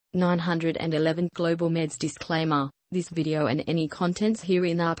911 Global Meds Disclaimer. This video and any contents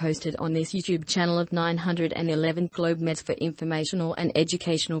herein are posted on this YouTube channel of 911 Globe Meds for informational and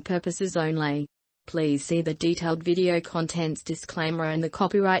educational purposes only. Please see the detailed video contents disclaimer and the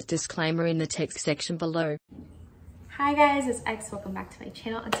copyright disclaimer in the text section below. Hi guys, it's X. Welcome back to my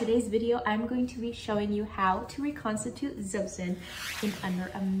channel. In today's video, I'm going to be showing you how to reconstitute Zosyn in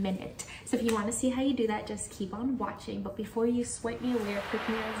under a minute. So if you want to see how you do that, just keep on watching. But before you swipe me away or click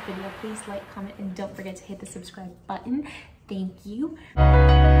me on this video, please like, comment, and don't forget to hit the subscribe button. Thank you.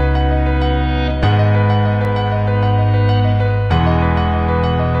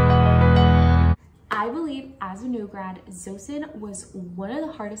 I believe as a new grad, Zosyn was one of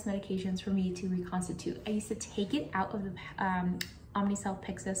the hardest medications for me to reconstitute. I used to take it out of the Omnicell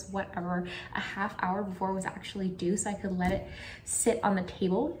Pyxis, whatever, a half hour before it was actually due so I could let it sit on the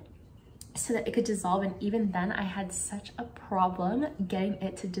table so that it could dissolve, and even then I had such a problem getting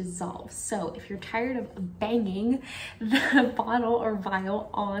it to dissolve. So if you're tired of banging the bottle or vial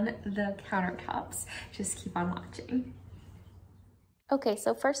on the countertops, just keep on watching. Okay,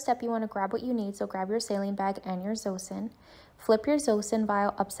 so first step, you want to grab what you need. So grab your saline bag and your Zosyn. Flip your Zosyn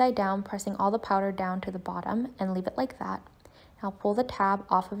vial upside down, pressing all the powder down to the bottom, and leave it like that. Now pull the tab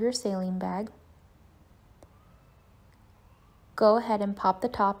off of your saline bag. Go ahead and pop the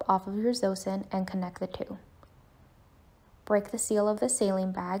top off of your Zosyn and connect the two. Break the seal of the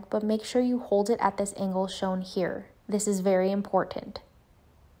saline bag, but make sure you hold it at this angle shown here. This is very important.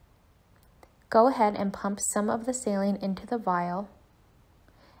 Go ahead and pump some of the saline into the vial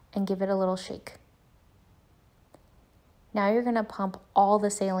and give it a little shake. Now you're going to pump all the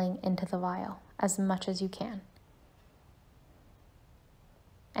saline into the vial as much as you can.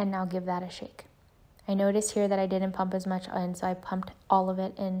 And now give that a shake. I noticed here that I didn't pump as much in, so I pumped all of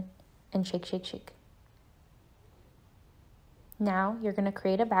it in and shake, shake, shake. Now you're going to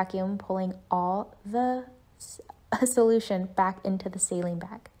create a vacuum, pulling all the solution back into the saline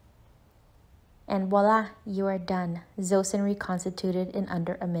bag. And voila, you are done. Zosyn reconstituted in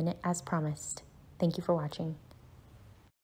under a minute as promised. Thank you for watching.